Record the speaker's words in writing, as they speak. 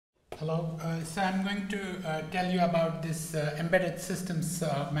Hello. So I'm going to tell you about this Embedded Systems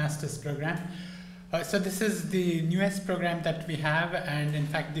Master's program. So this is the newest program that we have, and in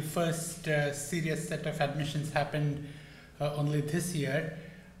fact the first serious set of admissions happened only this year.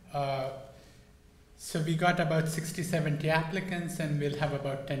 So we got about 60-70 applicants, and we'll have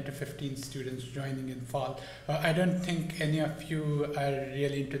about 10 to 15 students joining in fall. I don't think any of you are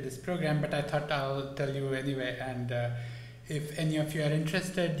really into this program, but I thought I'll tell you anyway, and if any of you are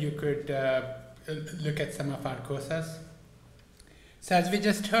interested, you could look at some of our courses. So as we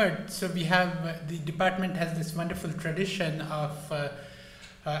just heard, so we have, the department has this wonderful tradition of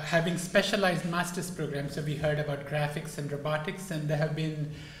having specialized master's programs. So we heard about graphics and robotics, and they have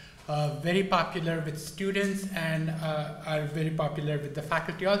been very popular with students and are very popular with the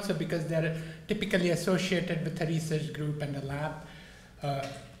faculty also, because they're typically associated with a research group and a lab.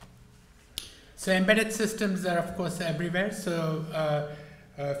 So embedded systems are of course everywhere. So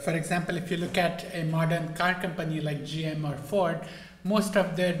for example, if you look at a modern car company like GM or Ford, most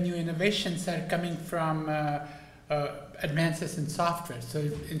of their new innovations are coming from advances in software. So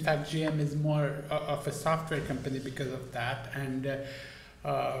in fact, GM is more of a software company because of that. And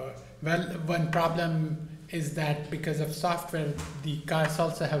well, one problem is that because of software, the cars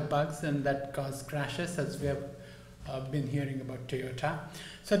also have bugs, and that cause crashes, as we have been hearing about Toyota.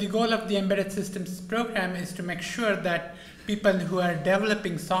 So the goal of the Embedded Systems program is to make sure that people who are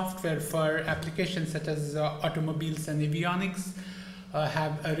developing software for applications such as automobiles and avionics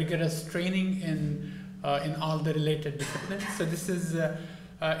have a rigorous training in all the related disciplines. So this is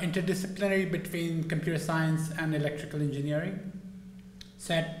interdisciplinary between computer science and electrical engineering.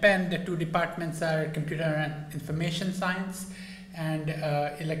 So at Penn, the two departments are computer and information science and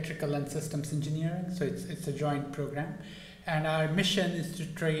electrical and systems engineering. So it's a joint program. And our mission is to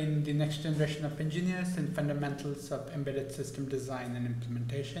train the next generation of engineers in fundamentals of embedded system design and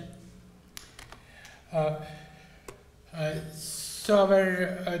implementation. So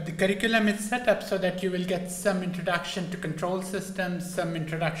the curriculum is set up so that you will get some introduction to control systems, some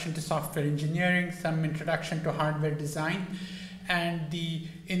introduction to software engineering, some introduction to hardware design. And the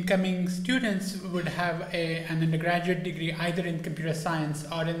incoming students would have an undergraduate degree either in computer science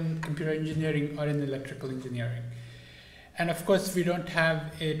or in computer engineering or in electrical engineering. And of course, we don't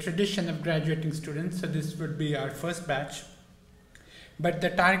have a tradition of graduating students, so this would be our first batch. But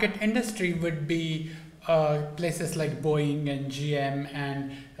the target industry would be places like Boeing and GM,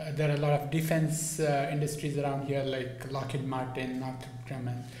 and there are a lot of defense industries around here like Lockheed Martin, Northrop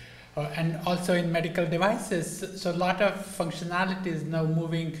Grumman. And also in medical devices, so a lot of functionality is now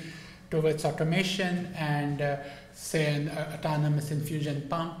moving towards automation and say an autonomous infusion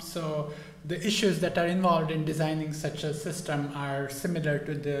pump. So the issues that are involved in designing such a system are similar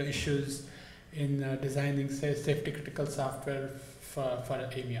to the issues in designing, say, safety critical software for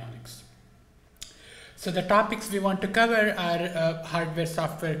avionics. So the topics we want to cover are hardware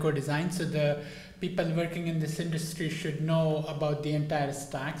software co-design. So the people working in this industry should know about the entire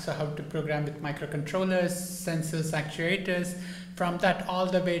stack. So how to program with microcontrollers, sensors, actuators, from that all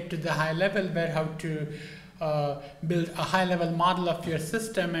the way to the high level, where how to build a high level model of your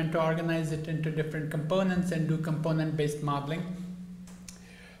system and to organize it into different components and do component based modeling.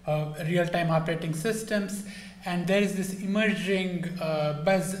 Real-time operating systems. And there is this emerging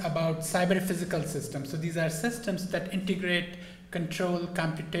buzz about cyber physical systems. So these are systems that integrate control,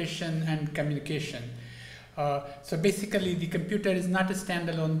 computation, and communication. So basically, the computer is not a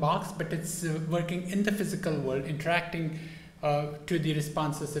standalone box, but it's working in the physical world, interacting to the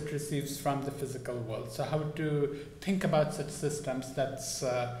responses it receives from the physical world. So how to think about such systems, that's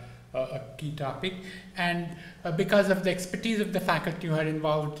a key topic. And because of the expertise of the faculty who are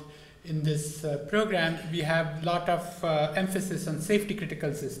involved in this program, we have a lot of emphasis on safety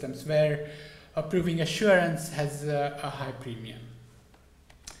critical systems, where proving assurance has a high premium.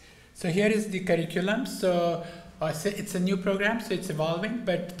 So here is the curriculum. So it's a new program, so it's evolving,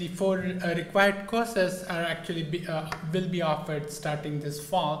 but the 4 required courses are actually will be offered starting this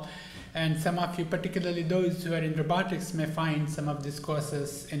fall. And some of you, particularly those who are in robotics, may find some of these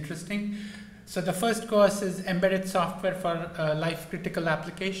courses interesting. So the first course is Embedded Software for Life Critical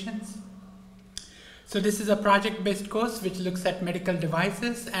Applications. So this is a project-based course which looks at medical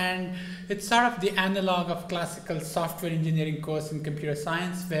devices, and it's sort of the analog of classical software engineering course in computer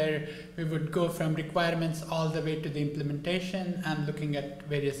science, where we would go from requirements all the way to the implementation and looking at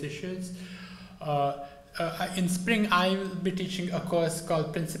various issues. in spring, I will be teaching a course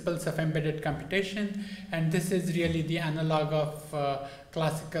called Principles of Embedded Computation, and this is really the analog of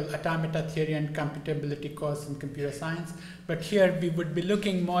classical automata theory and computability course in computer science. But here we would be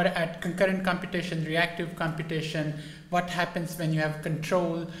looking more at concurrent computation, reactive computation, what happens when you have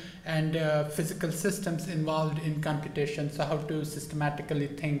control and physical systems involved in computation, so how to systematically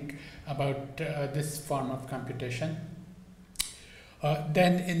think about this form of computation.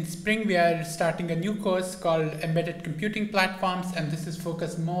 Then in spring we are starting a new course called Embedded Computing Platforms, and this is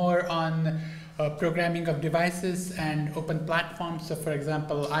focused more on programming of devices and open platforms. So for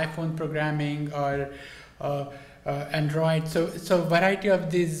example, iPhone programming or Android. So variety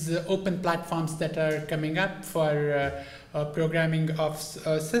of these open platforms that are coming up for programming of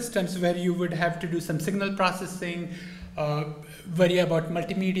systems where you would have to do some signal processing, worry about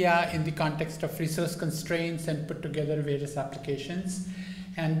multimedia in the context of resource constraints, and put together various applications.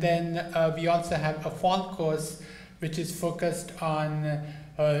 And then we also have a fall course which is focused on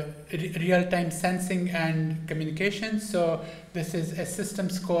real-time sensing and communication. So this is a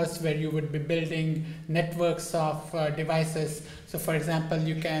systems course where you would be building networks of devices. So for example,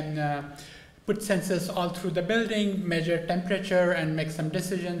 you can put sensors all through the building, measure temperature, and make some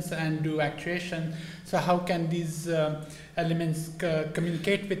decisions and do actuation. So how can these elements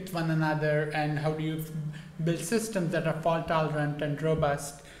communicate with one another, and how do you build systems that are fault tolerant and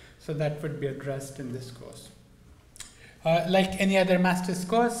robust? So that would be addressed in this course. Like any other master's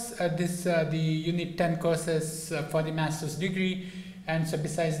course, you need 10 courses for the master's degree, and so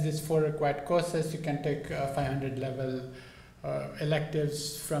besides these 4 required courses, you can take 500 level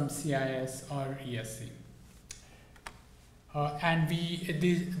electives from CIS or ESC. And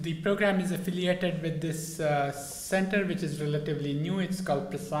the program is affiliated with this center, which is relatively new. It's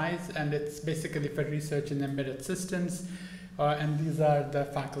called Specialised, and it's basically for research in embedded systems. And these are the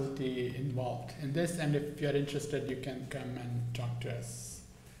faculty involved in this. And if you're interested, you can come and talk to us.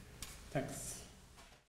 Thanks.